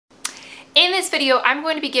In this video, I'm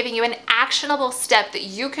going to be giving you an actionable step that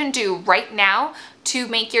you can do right now to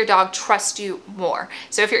make your dog trust you more.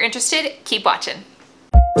 So if you're interested, keep watching.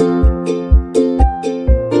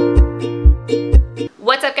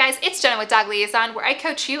 What's up guys, it's Jenna with Dog Liaison, where I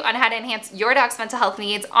coach you on how to enhance your dog's mental health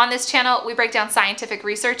needs. On this channel, we break down scientific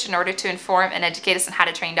research in order to inform and educate us on how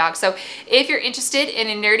to train dogs. So if you're interested in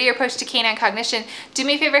a nerdy approach to canine cognition, do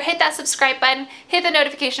me a favor, hit that subscribe button, hit the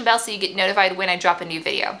notification bell so you get notified when I drop a new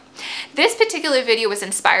video. This particular video was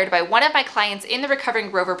inspired by one of my clients in the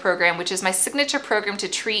Recovering Rover program, which is my signature program to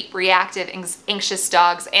treat reactive, anxious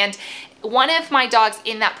dogs. And one of my dogs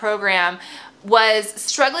in that program was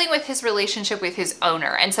struggling with his relationship with his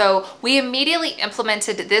owner. And so we immediately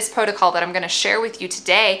implemented this protocol that I'm going to share with you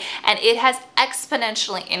today, and it has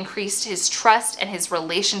exponentially increased his trust and his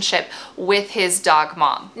relationship with his dog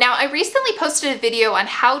mom. Now, I recently posted a video on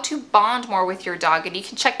how to bond more with your dog, and you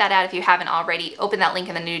can check that out if you haven't already. Open that link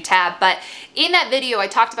in the new tab. But in that video, I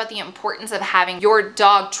talked about the importance of having your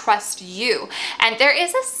dog trust you. And there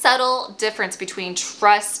is a subtle difference between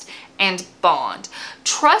trust and bond.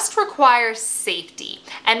 Trust requires safety,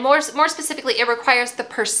 and more specifically, it requires the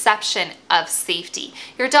perception of safety.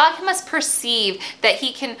 Your dog must perceive that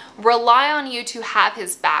he can rely on you to have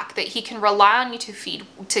his back, that he can rely on you to feed,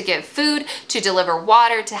 to give food, to deliver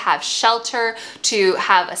water, to have shelter, to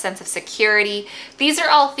have a sense of security. These are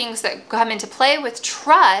all things that come into play with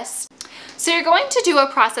trust. So you're going to do a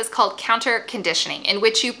process called counter conditioning, in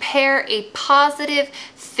which you pair a positive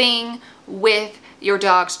thing with your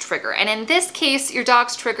dog's trigger. And in this case, your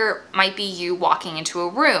dog's trigger might be you walking into a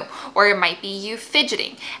room, or it might be you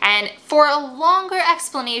fidgeting. And for a longer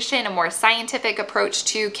explanation, a more scientific approach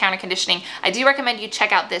to counter conditioning, I do recommend you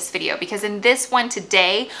check out this video, because in this one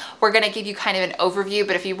today, we're gonna give you kind of an overview,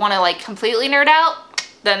 but if you wanna like completely nerd out,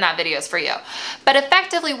 then that video is for you. But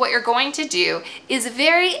effectively what you're going to do is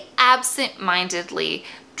very absent-mindedly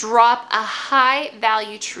drop a high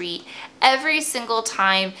value treat every single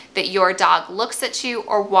time that your dog looks at you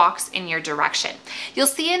or walks in your direction. You'll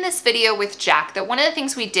see in this video with Jack that one of the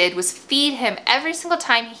things we did was feed him every single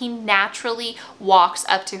time he naturally walks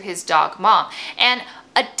up to his dog mom. And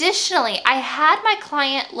additionally, I had my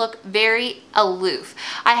client look very aloof.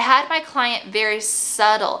 I had my client very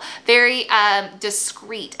subtle, very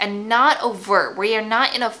discreet, and not overt. We are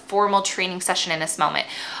not in a formal training session in this moment.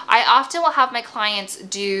 I often will have my clients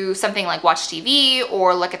do something like watch TV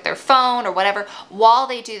or look at their phone or whatever while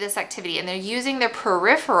they do this activity, and they're using their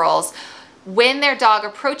peripherals. When their dog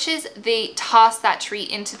approaches, they toss that treat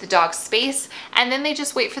into the dog's space, and then they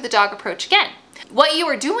just wait for the dog approach again. What you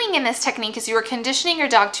are doing in this technique is you are conditioning your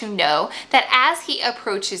dog to know that as he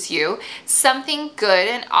approaches you, something good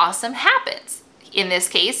and awesome happens. In this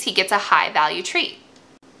case, he gets a high value treat.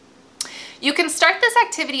 You can start this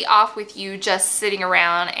activity off with you just sitting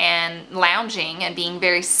around and lounging and being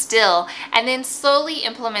very still, and then slowly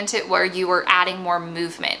implement it where you are adding more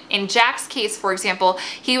movement. In Jack's case, for example,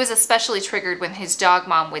 he was especially triggered when his dog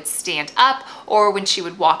mom would stand up or when she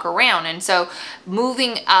would walk around. And so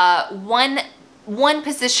moving one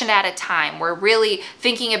position at a time. We're really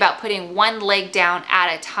thinking about putting one leg down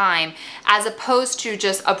at a time, as opposed to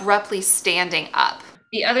just abruptly standing up.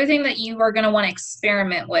 The other thing that you are going to want to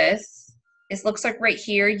experiment with is, looks like right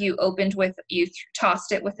here you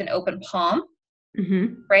tossed it with an open palm,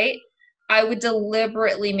 right? I would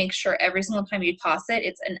deliberately make sure every single time you toss it,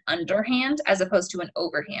 it's an underhand as opposed to an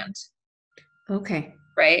overhand. Okay.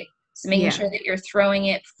 Right? So making sure that you're throwing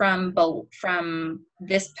it from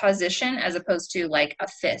this position as opposed to like a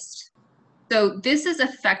fist. So this is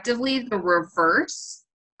effectively the reverse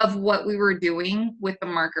of what we were doing with the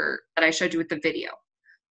marker that I showed you with the video.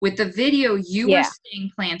 With the video, you were staying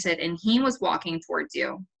planted and he was walking towards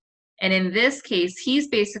you. And in this case, he's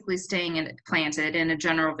basically staying planted in a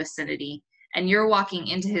general vicinity, and you're walking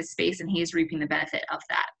into his space and he's reaping the benefit of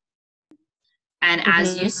that. And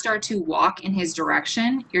as you start to walk in his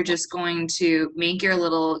direction, you're just going to make your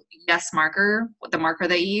little yes marker, the marker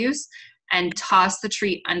that you use, and toss the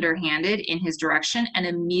treat underhanded in his direction and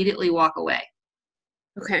immediately walk away.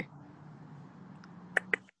 Okay.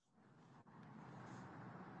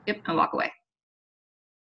 Yep, and walk away.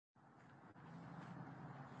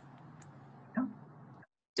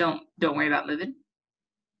 Don't worry about moving.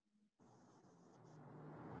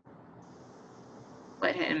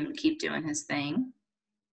 Let him keep doing his thing.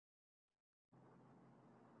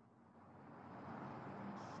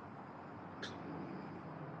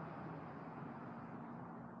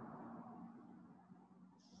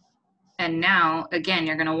 And now, again,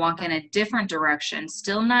 you're going to walk in a different direction,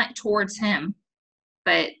 still not towards him,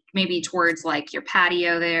 but maybe towards like your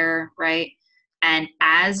patio there, right? And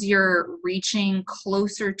as you're reaching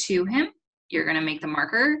closer to him, you're going to make the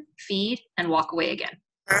marker, feed, and walk away again.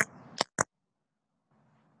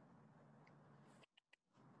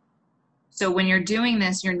 So when you're doing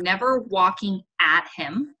this, you're never walking at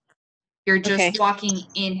him. You're just walking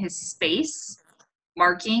in his space,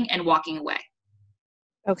 marking, and walking away.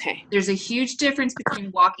 Okay. There's a huge difference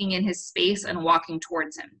between walking in his space and walking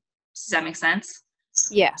towards him. Does that make sense?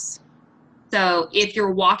 Yes. So if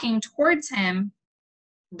you're walking towards him,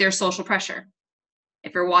 there's social pressure.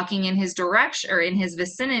 If you're walking in his direction or in his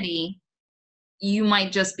vicinity, you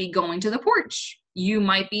might just be going to the porch. You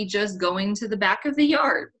might be just going to the back of the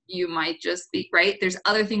yard. You might just be, right? There's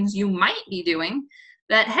other things you might be doing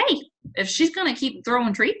that, hey, if she's going to keep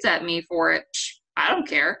throwing treats at me for it, I don't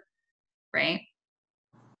care, right?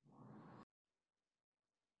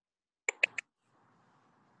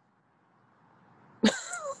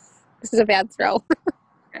 This is a bad throw.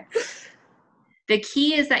 Okay. The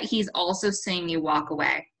key is that he's also saying you walk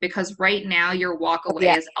away, because right now your walk away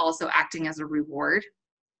is also acting as a reward.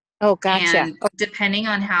 Oh, gotcha. And depending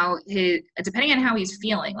on how he's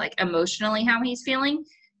feeling, like emotionally how he's feeling,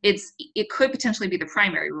 it could potentially be the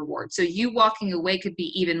primary reward. So you walking away could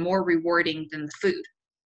be even more rewarding than the food,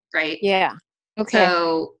 right? Yeah. Okay.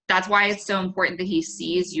 So that's why it's so important that he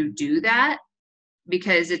sees you do that,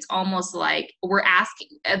 because it's almost like we're asking,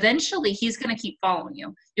 eventually he's going to keep following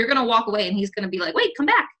you. You're going to walk away and he's going to be like, wait, come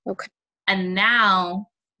back. Okay. And now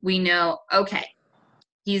we know, okay,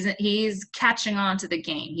 he's catching on to the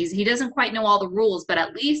game. He doesn't quite know all the rules, but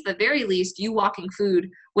at least, the very least, you walking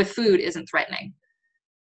with food isn't threatening.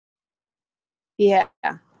 Yeah.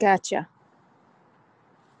 Gotcha.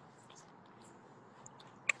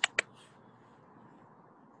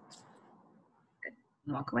 Good.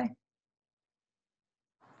 Walk away.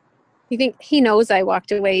 You think he knows I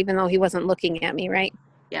walked away even though he wasn't looking at me, right?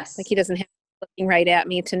 Yes. Like he doesn't have looking right at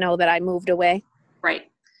me to know that I moved away.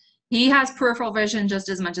 Right. He has peripheral vision just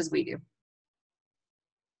as much as we do.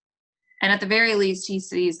 And at the very least, he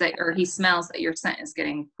sees that, or he smells that your scent is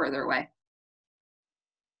getting further away.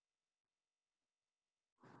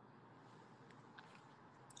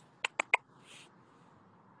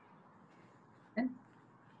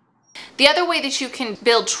 The other way that you can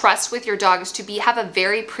build trust with your dog is to have a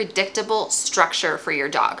very predictable structure for your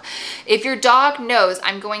dog. If your dog knows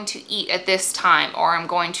I'm going to eat at this time, or I'm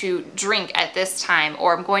going to drink at this time,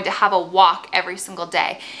 or I'm going to have a walk every single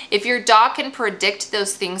day, if your dog can predict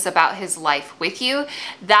those things about his life with you,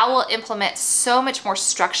 that will implement so much more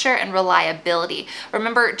structure and reliability.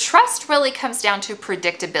 Remember, trust really comes down to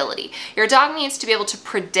predictability. Your dog needs to be able to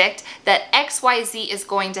predict that XYZ is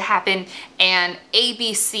going to happen and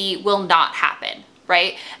ABC will not happen,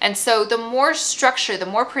 right? And so the more structure, the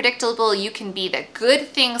more predictable you can be that good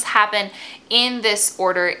things happen in this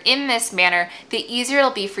order, in this manner, the easier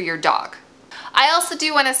it'll be for your dog. I also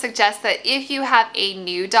do want to suggest that if you have a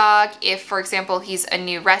new dog, if for example he's a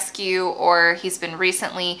new rescue or he's been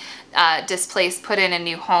recently displaced, put in a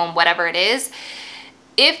new home, whatever it is,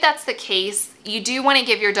 if that's the case, you do want to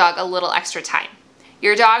give your dog a little extra time.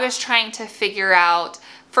 Your dog is trying to figure out,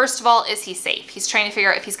 first of all, is he safe? He's trying to figure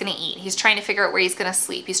out if he's going to eat. He's trying to figure out where he's going to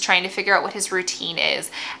sleep. He's trying to figure out what his routine is.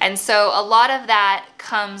 And so a lot of that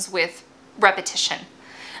comes with repetition.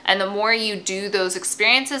 And the more you do those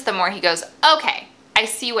experiences, the more he goes, okay, I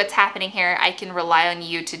see what's happening here. I can rely on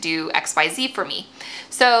you to do XYZ for me.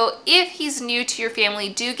 So if he's new to your family,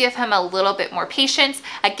 do give him a little bit more patience.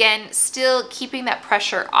 Again, still keeping that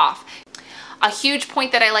pressure off. A huge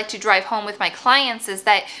point that I like to drive home with my clients is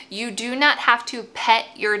that you do not have to pet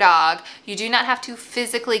your dog. You do not have to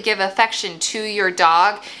physically give affection to your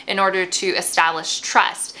dog in order to establish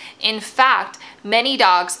trust. In fact, many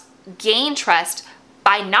dogs gain trust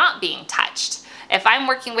by not being touched. If I'm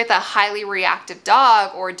working with a highly reactive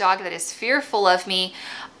dog or a dog that is fearful of me,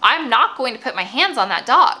 I'm not going to put my hands on that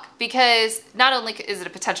dog, because not only is it a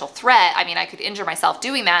potential threat, I mean, I could injure myself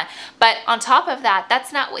doing that, but on top of that,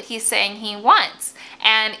 that's not what he's saying he wants.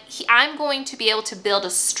 And I'm going to be able to build a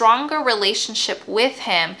stronger relationship with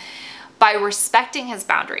him by respecting his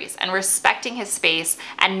boundaries and respecting his space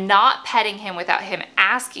and not petting him without him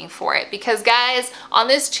asking for it. Because guys, on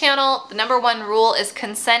this channel, the #1 rule is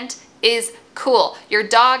consent is cool. Your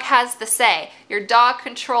dog has the say. Your dog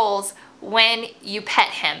controls when you pet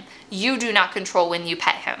him. You do not control when you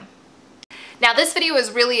pet him. Now, this video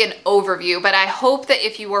is really an overview, but I hope that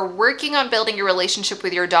if you are working on building your relationship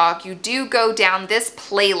with your dog, you do go down this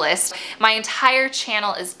playlist. My entire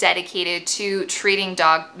channel is dedicated to treating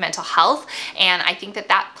dog mental health, and I think that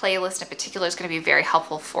that playlist in particular is going to be very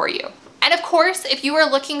helpful for you. And of course, if you are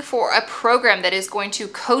looking for a program that is going to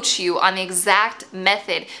coach you on the exact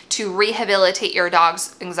method to rehabilitate your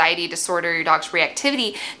dog's anxiety disorder, your dog's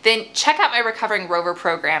reactivity, then check out my Recovering Rover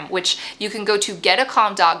program, which you can go to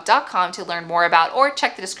getacalmdog.com to learn more about, or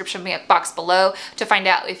check the description box below to find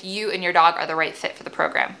out if you and your dog are the right fit for the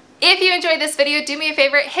program. If you enjoyed this video, do me a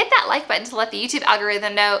favor, hit that like button to let the YouTube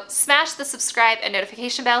algorithm know, smash the subscribe and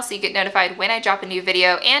notification bell so you get notified when I drop a new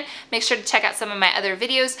video, and make sure to check out some of my other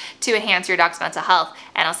videos to enhance your dog's mental health,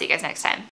 and I'll see you guys next time.